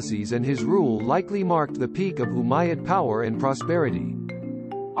father's policies and his rule likely marked the peak of Umayyad power and prosperity.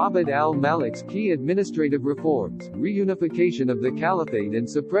 Abd al-Malik's key administrative reforms, reunification of the caliphate and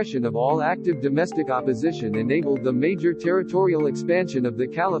suppression of all active domestic opposition enabled the major territorial expansion of the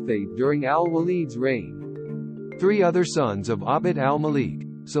caliphate during al-Walid's reign. 3 other sons of Abd al-Malik,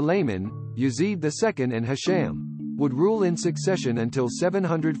 Sulayman, Yazid II and Hisham, would rule in succession until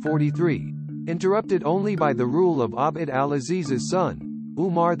 743, interrupted only by the rule of Abd al-Aziz's son,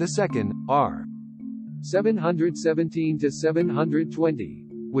 Umar II, r.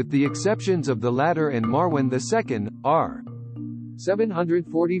 717–720. With the exceptions of the latter and Marwān II, r.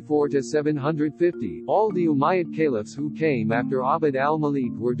 744–750, all the Umayyad caliphs who came after Abd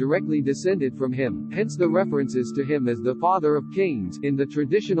al-Malik were directly descended from him, hence the references to him as the father of kings in the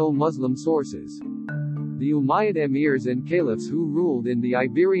traditional Muslim sources. The Umayyad emirs and caliphs who ruled in the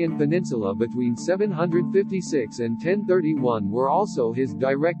Iberian Peninsula between 756 and 1031 were also his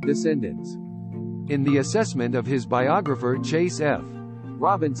direct descendants. In the assessment of his biographer Chase F.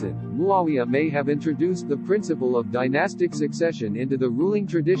 Robinson, Mu'awiya may have introduced the principle of dynastic succession into the ruling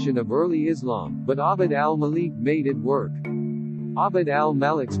tradition of early Islam, but Abd al-Malik made it work. Abd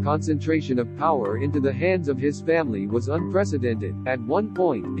al-Malik's concentration of power into the hands of his family was unprecedented. At one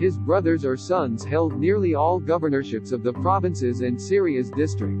point, his brothers or sons held nearly all governorships of the provinces and Syria's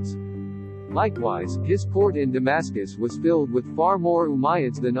districts. Likewise, his court in Damascus was filled with far more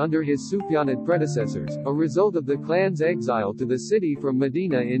Umayyads than under his Sufyanid predecessors, a result of the clan's exile to the city from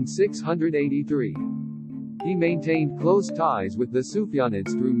Medina in 683. He maintained close ties with the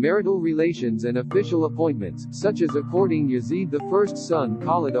Sufyanids through marital relations and official appointments, such as according Yazid I's son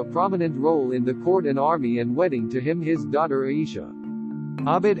Khalid a prominent role in the court and army and wedding to him his daughter Aisha.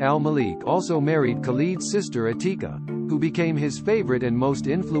 Abd al-Malik also married Khalid's sister Atika, who became his favorite and most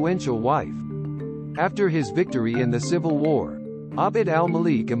influential wife. After his victory in the civil war, Abd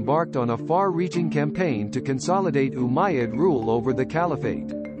al-Malik embarked on a far-reaching campaign to consolidate Umayyad rule over the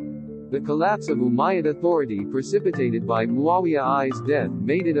caliphate. The collapse of Umayyad authority precipitated by Mu'awiya I's death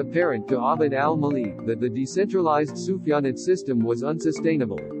made it apparent to Abd al-Malik that the decentralized Sufyanid system was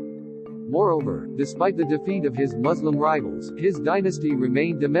unsustainable. Moreover, despite the defeat of his Muslim rivals, his dynasty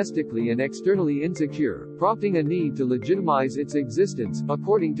remained domestically and externally insecure, prompting a need to legitimize its existence,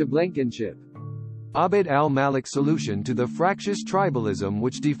 according to Blankenship. Abd al-Malik's solution to the fractious tribalism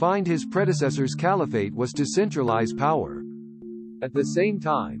which defined his predecessor's caliphate was to centralize power. At the same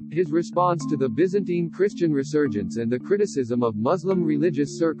time, his response to the Byzantine Christian resurgence and the criticism of Muslim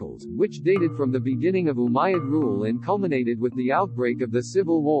religious circles, which dated from the beginning of Umayyad rule and culminated with the outbreak of the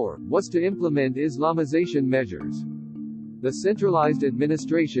civil war, was to implement Islamization measures. The centralized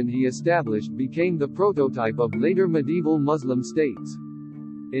administration he established became the prototype of later medieval Muslim states.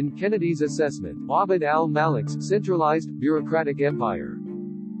 In Kennedy's assessment, Abd al-Malik's centralized, bureaucratic empire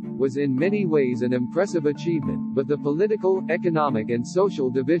was in many ways an impressive achievement, but the political, economic and social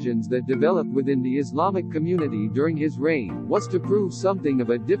divisions that developed within the Islamic community during his reign was to prove something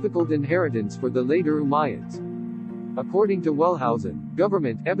of a difficult inheritance for the later Umayyads. According to Wellhausen,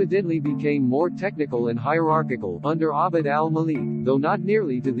 government evidently became more technical and hierarchical under Abd al-Malik, though not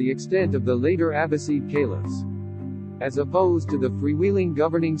nearly to the extent of the later Abbasid caliphs. As opposed to the freewheeling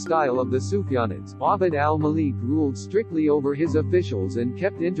governing style of the Sufyanids, Abd al-Malik ruled strictly over his officials and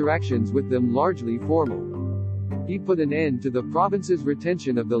kept interactions with them largely formal. He put an end to the province's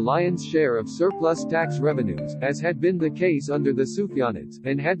retention of the lion's share of surplus tax revenues, as had been the case under the Sufyanids,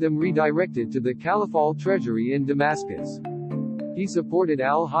 and had them redirected to the caliphal treasury in Damascus. He supported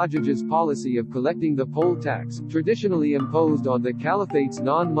al-Hajjaj's policy of collecting the poll tax, traditionally imposed on the caliphate's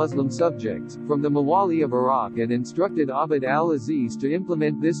non-Muslim subjects, from the Mawali of Iraq, and instructed Abd al-Aziz to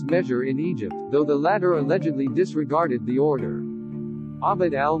implement this measure in Egypt, though the latter allegedly disregarded the order.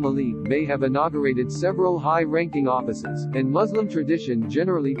 Abd al-Malik may have inaugurated several high-ranking offices, and Muslim tradition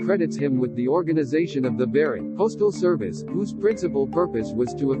generally credits him with the organization of the Barit postal service, whose principal purpose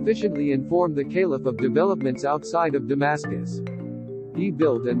was to efficiently inform the caliph of developments outside of Damascus. He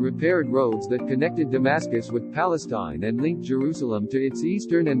built and repaired roads that connected Damascus with Palestine and linked Jerusalem to its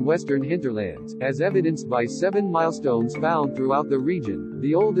eastern and western hinterlands, as evidenced by 7 milestones found throughout the region,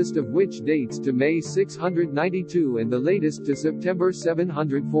 the oldest of which dates to May 692 and the latest to September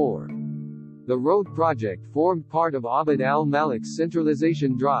 704. The road project formed part of Abd al-Malik's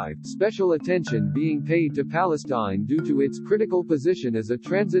centralization drive, special attention being paid to Palestine due to its critical position as a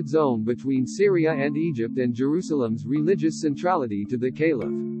transit zone between Syria and Egypt and Jerusalem's religious centrality to the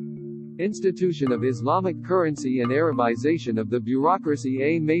Caliph. Institution of Islamic currency and Arabization of the bureaucracy.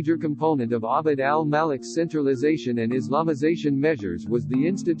 A major component of Abd al-Malik's centralization and Islamization measures was the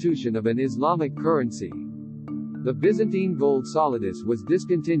institution of an Islamic currency. The Byzantine gold solidus was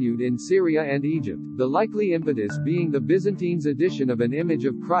discontinued in Syria and Egypt, the likely impetus being the Byzantines' addition of an image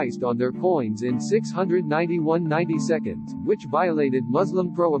of Christ on their coins in 691–92, which violated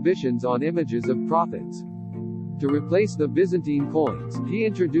Muslim prohibitions on images of prophets. To replace the Byzantine coins, he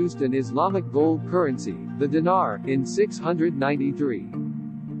introduced an Islamic gold currency, the dinar, in 693.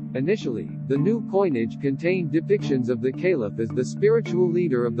 Initially, the new coinage contained depictions of the caliph as the spiritual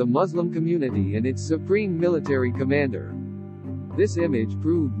leader of the Muslim community and its supreme military commander. This image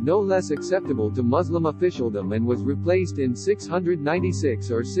proved no less acceptable to Muslim officialdom and was replaced in 696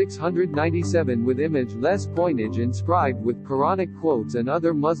 or 697 with image-less coinage inscribed with Quranic quotes and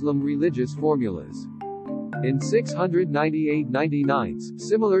other Muslim religious formulas. In 698–99,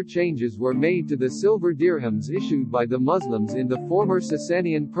 similar changes were made to the silver dirhams issued by the Muslims in the former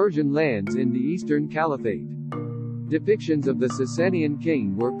Sasanian Persian lands in the Eastern Caliphate. Depictions of the Sasanian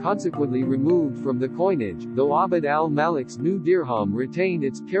king were consequently removed from the coinage, though Abd al-Malik's new dirham retained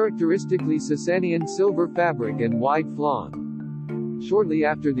its characteristically Sasanian silver fabric and wide flawn. Shortly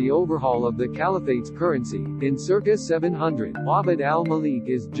after the overhaul of the Caliphate's currency, in circa 700, Abd al-Malik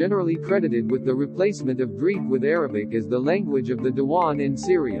is generally credited with the replacement of Greek with Arabic as the language of the Diwan in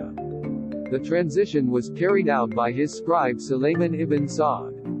Syria. The transition was carried out by his scribe Sulayman ibn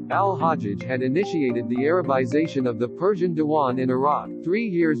Sa'd. Al-Hajjaj had initiated the Arabization of the Persian Diwan in Iraq 3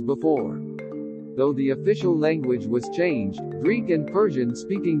 years before. Though the official language was changed, Greek and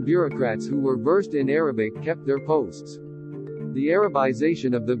Persian-speaking bureaucrats who were versed in Arabic kept their posts. The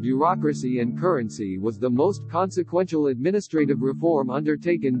Arabization of the bureaucracy and currency was the most consequential administrative reform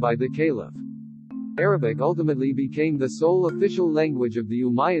undertaken by the Caliph. Arabic ultimately became the sole official language of the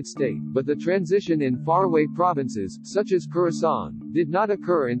Umayyad state, but the transition in faraway provinces, such as Khurasan, did not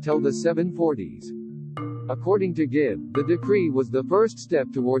occur until the 740s. According to Gibb, the decree was the first step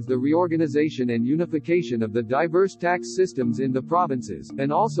towards the reorganization and unification of the diverse tax systems in the provinces,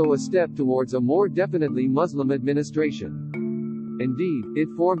 and also a step towards a more definitely Muslim administration. Indeed, it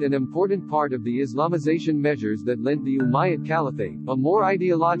formed an important part of the Islamization measures that lent the Umayyad Caliphate a more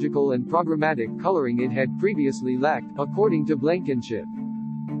ideological and programmatic coloring it had previously lacked, according to Blankenship.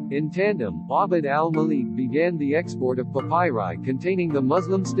 In tandem, Abd al-Malik began the export of papyri containing the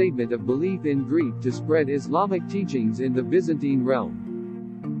Muslim statement of belief in Greek to spread Islamic teachings in the Byzantine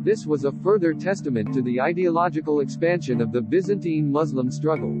realm. This was a further testament to the ideological expansion of the Byzantine Muslim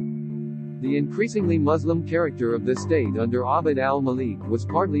struggle. The increasingly Muslim character of the state under Abd al-Malik was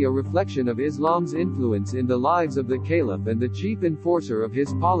partly a reflection of Islam's influence in the lives of the Caliph and the chief enforcer of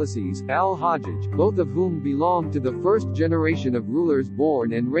his policies, al-Hajjaj, both of whom belonged to the first generation of rulers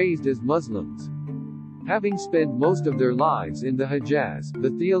born and raised as Muslims. Having spent most of their lives in the Hejaz, the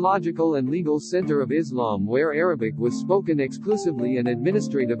theological and legal center of Islam where Arabic was spoken exclusively and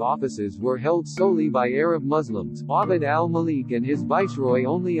administrative offices were held solely by Arab Muslims, Abd al-Malik and his viceroy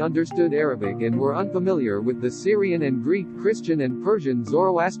only understood Arabic and were unfamiliar with the Syrian and Greek Christian and Persian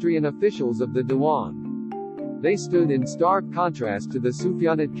Zoroastrian officials of the Diwan. They stood in stark contrast to the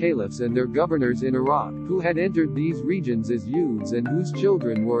Sufyanid caliphs and their governors in Iraq, who had entered these regions as youths and whose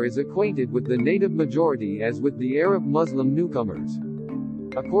children were as acquainted with the native majority as with the Arab Muslim newcomers.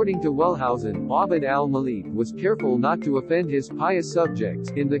 According to Wellhausen, Abd al-Malik was careful not to offend his pious subjects,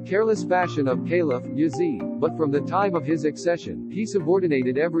 in the careless fashion of Caliph Yazid, but from the time of his accession, he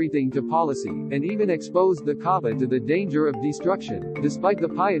subordinated everything to policy, and even exposed the Kaaba to the danger of destruction, despite the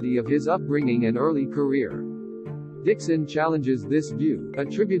piety of his upbringing and early career. Dixon challenges this view,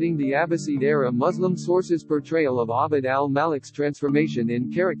 attributing the Abbasid-era Muslim sources' portrayal of Abd al-Malik's transformation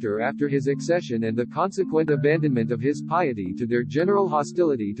in character after his accession and the consequent abandonment of his piety to their general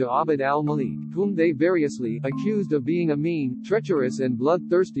hostility to Abd al-Malik, whom they variously accused of being a mean, treacherous and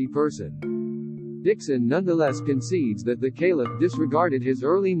bloodthirsty person. Dixon nonetheless concedes that the Caliph disregarded his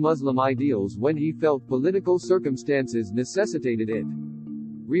early Muslim ideals when he felt political circumstances necessitated it.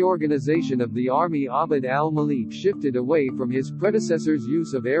 Reorganization of the army. Abd al-Malik shifted away from his predecessor's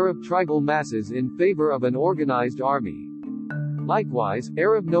use of Arab tribal masses in favor of an organized army. Likewise,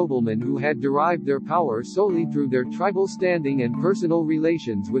 Arab noblemen who had derived their power solely through their tribal standing and personal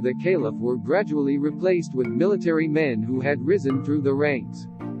relations with a caliph were gradually replaced with military men who had risen through the ranks.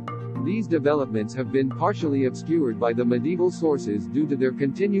 These developments have been partially obscured by the medieval sources due to their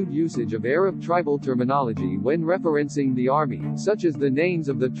continued usage of Arab tribal terminology when referencing the army, such as the names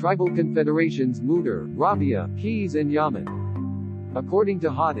of the tribal confederations Mudir, Rabia, Qiz and Yaman. According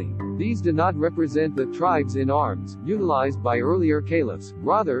to Hadi, these do not represent the tribes in arms, utilized by earlier caliphs,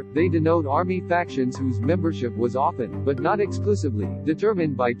 rather, they denote army factions whose membership was often, but not exclusively,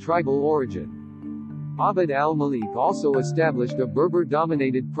 determined by tribal origin. Abd al-Malik also established a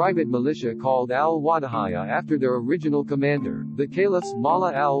Berber-dominated private militia called al-Wadahiyya after their original commander, the Caliph's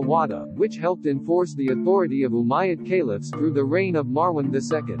Mala al-Wada, which helped enforce the authority of Umayyad caliphs through the reign of Marwān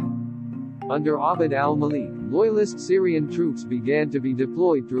II. Under Abd al-Malik, loyalist Syrian troops began to be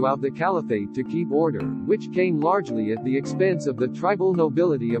deployed throughout the caliphate to keep order, which came largely at the expense of the tribal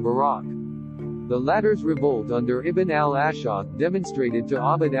nobility of Iraq. The latter's revolt under Ibn al-Ash'ath demonstrated to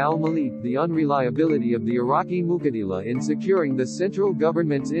Abd al-Malik the unreliability of the Iraqi Muqtadila in securing the central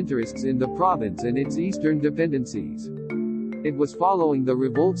government's interests in the province and its eastern dependencies. It was following the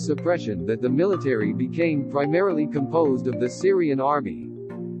revolt's suppression that the military became primarily composed of the Syrian army.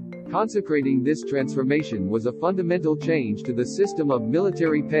 Consecrating this transformation was a fundamental change to the system of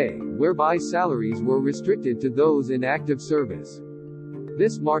military pay, whereby salaries were restricted to those in active service.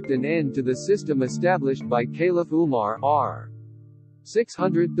 This marked an end to the system established by Caliph Umar r.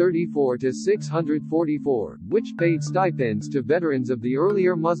 634–644, which paid stipends to veterans of the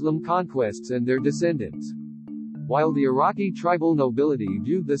earlier Muslim conquests and their descendants. While the Iraqi tribal nobility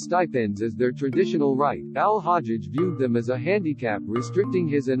viewed the stipends as their traditional right, al-Hajjaj viewed them as a handicap restricting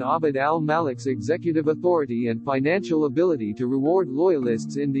his and Abd al-Malik's executive authority and financial ability to reward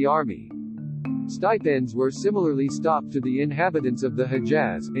loyalists in the army. Stipends were similarly stopped to the inhabitants of the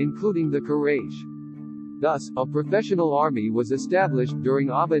Hejaz, including the Quraysh. Thus, a professional army was established during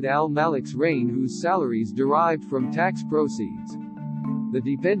Abd al-Malik's reign whose salaries derived from tax proceeds. The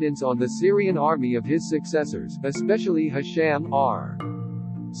dependence on the Syrian army of his successors, especially Hisham r.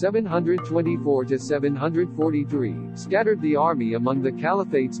 724–743, scattered the army among the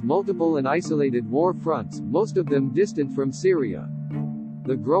caliphate's multiple and isolated war fronts, most of them distant from Syria.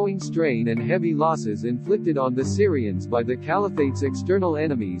 The growing strain and heavy losses inflicted on the Syrians by the caliphate's external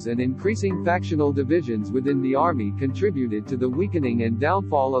enemies and increasing factional divisions within the army contributed to the weakening and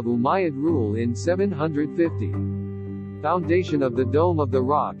downfall of Umayyad rule in 750. Foundation of the Dome of the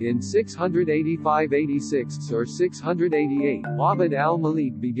Rock in 685–86 or 688, Abd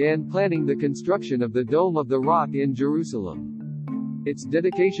al-Malik began planning the construction of the Dome of the Rock in Jerusalem. Its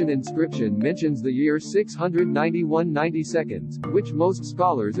dedication inscription mentions the year 691-92, which most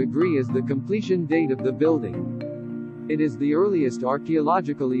scholars agree is the completion date of the building. It is the earliest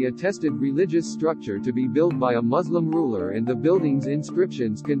archaeologically attested religious structure to be built by a Muslim ruler, and the building's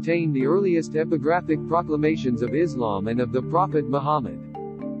inscriptions contain the earliest epigraphic proclamations of Islam and of the Prophet Muhammad.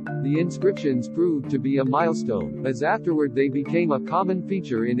 The inscriptions proved to be a milestone, as afterward they became a common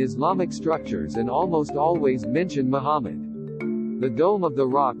feature in Islamic structures and almost always mention Muhammad. The Dome of the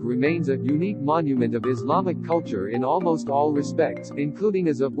Rock remains a unique monument of Islamic culture in almost all respects, including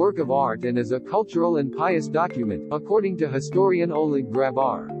as a work of art and as a cultural and pious document, according to historian Oleg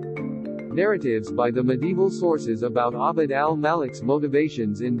Grabar. Narratives by the medieval sources about Abd al-Malik's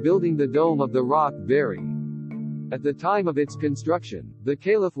motivations in building the Dome of the Rock vary. At the time of its construction, the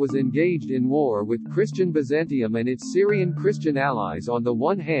Caliph was engaged in war with Christian Byzantium and its Syrian Christian allies on the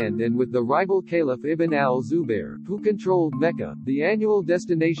one hand, and with the rival Caliph Ibn al-Zubayr, who controlled Mecca, the annual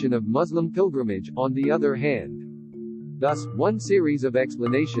destination of Muslim pilgrimage, on the other hand. Thus, one series of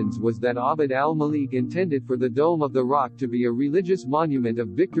explanations was that Abd al-Malik intended for the Dome of the Rock to be a religious monument of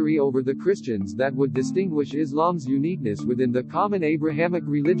victory over the Christians that would distinguish Islam's uniqueness within the common Abrahamic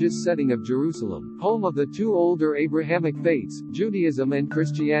religious setting of Jerusalem, home of the two older Abrahamic faiths, Judaism and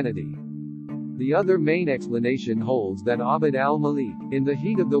Christianity. The other main explanation holds that Abd al-Malik, in the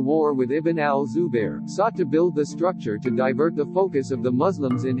heat of the war with Ibn al-Zubayr, sought to build the structure to divert the focus of the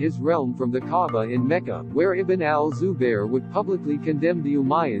Muslims in his realm from the Kaaba in Mecca, where Ibn al-Zubayr would publicly condemn the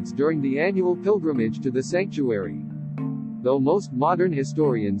Umayyads during the annual pilgrimage to the sanctuary. Though most modern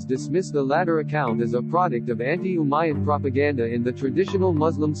historians dismiss the latter account as a product of anti-Umayyad propaganda in the traditional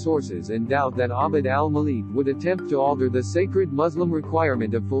Muslim sources and doubt that Abd al-Malik would attempt to alter the sacred Muslim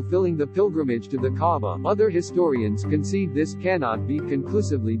requirement of fulfilling the pilgrimage to the Kaaba, other historians concede this cannot be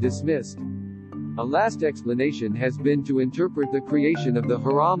conclusively dismissed. A last explanation has been to interpret the creation of the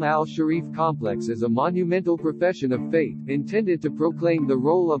Haram al-Sharif complex as a monumental profession of faith, intended to proclaim the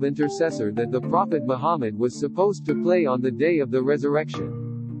role of intercessor that the Prophet Muhammad was supposed to play on the day of the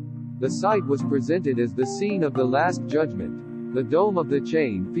resurrection. The site was presented as the scene of the Last Judgment. The Dome of the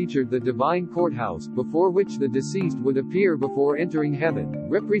Chain featured the divine courthouse, before which the deceased would appear before entering heaven,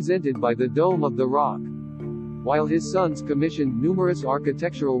 represented by the Dome of the Rock. While his sons commissioned numerous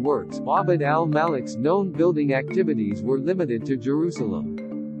architectural works, Abd al-Malik's known building activities were limited to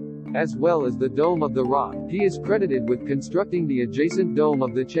Jerusalem. As well as the Dome of the Rock, he is credited with constructing the adjacent Dome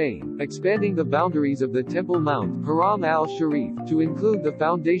of the Chain, expanding the boundaries of the Temple Mount, Haram al-Sharif, to include the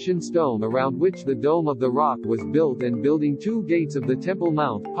foundation stone around which the Dome of the Rock was built, and building two gates of the Temple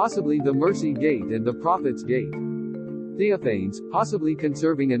Mount, possibly the Mercy Gate and the Prophet's Gate. Theophanes, possibly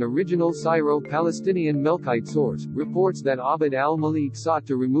conserving an original Syro-Palestinian Melkite source, reports that Abd al-Malik sought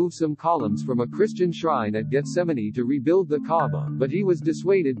to remove some columns from a Christian shrine at Gethsemane to rebuild the Kaaba, but he was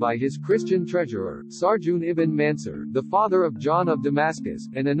dissuaded by his Christian treasurer, Sarjun ibn Mansur, the father of John of Damascus,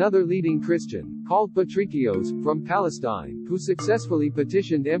 and another leading Christian, called Patricios, from Palestine, who successfully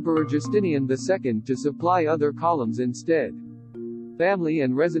petitioned Emperor Justinian II to supply other columns instead. Family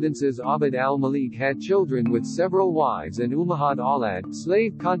and residences. Abd al-Malik had children with several wives and Umayyad Aulad,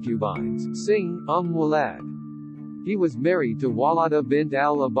 slave concubines, Singh, Walad. He was married to Walada bint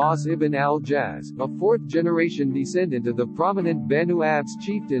al-Abbas ibn al-Jaz, a fourth-generation descendant of the prominent Banu Abs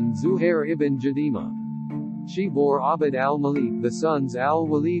chieftain Zuhair ibn Jadima. She bore Abd al-Malik the sons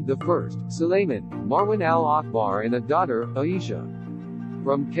al-Walid I, Sulayman, Marwān al-Akbar, and a daughter, Aisha.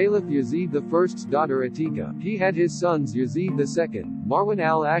 From Caliph Yazid I's daughter Atika, he had his sons Yazid II, Marwān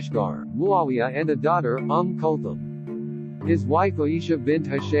al-Ashgar, Mu'awiya, and a daughter, Kulthum. His wife Aisha bint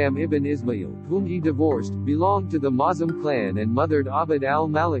Hisham ibn Ismail, whom he divorced, belonged to the Mazum clan and mothered Abd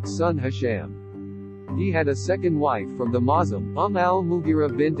al-Malik's son Hisham. He had a second wife from the Mazum,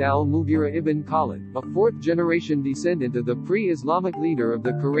 al-Mughira bint al-Mughira ibn Khalid, a fourth-generation descendant of the pre-Islamic leader of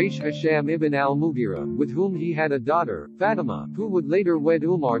the Quraysh Hisham ibn al-Mughira, with whom he had a daughter, Fatima, who would later wed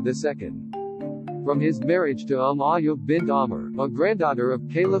Umar II. From his marriage to Ayyub bint Amr, a granddaughter of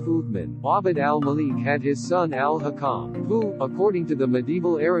Caliph Uthman, Abd al-Malik had his son al-Hakam, who, according to the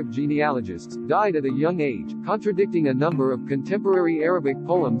medieval Arab genealogists, died at a young age, contradicting a number of contemporary Arabic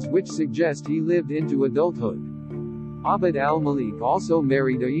poems which suggest he lived into adulthood. Abd al-Malik also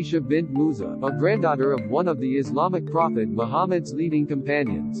married Aisha bint Musa, a granddaughter of one of the Islamic prophet Muhammad's leading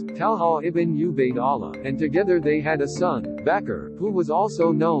companions, Talha ibn Ubayd Allah, and together they had a son, Bakr, who was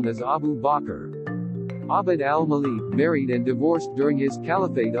also known as Abu Bakr. Abd al-Malik married and divorced during his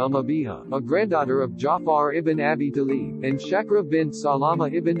caliphate Abiha, a granddaughter of Ja'far ibn Abi Talib, and Shakra bint Salama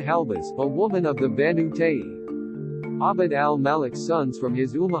ibn Halbas, a woman of the Banu Ta'i. Abd al-Malik's sons from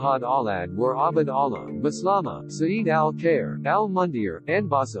his Umayyad Aulad were Abd Allah, Maslama, Sa'id al-Khair, al-Mundir,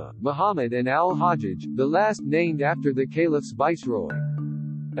 Anbasa, Muhammad and al-Hajjaj, the last named after the Caliph's viceroy.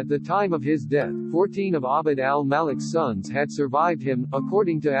 At the time of his death, 14 of Abd al-Malik's sons had survived him,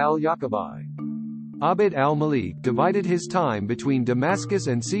 according to al-Yaqabi. Abd al-Malik divided his time between Damascus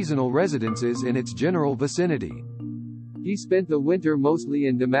and seasonal residences in its general vicinity. He spent the winter mostly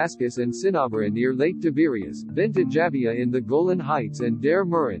in Damascus and Sinabra near Lake Tiberias, then to Jabia in the Golan Heights and Der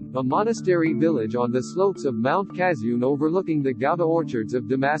Murin, a monastery village on the slopes of Mount Kazun overlooking the Gouda orchards of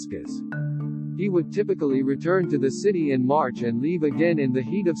Damascus. He would typically return to the city in March and leave again in the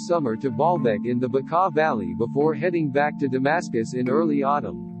heat of summer to Baalbek in the Bekaa Valley before heading back to Damascus in early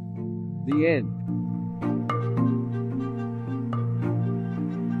autumn. The end.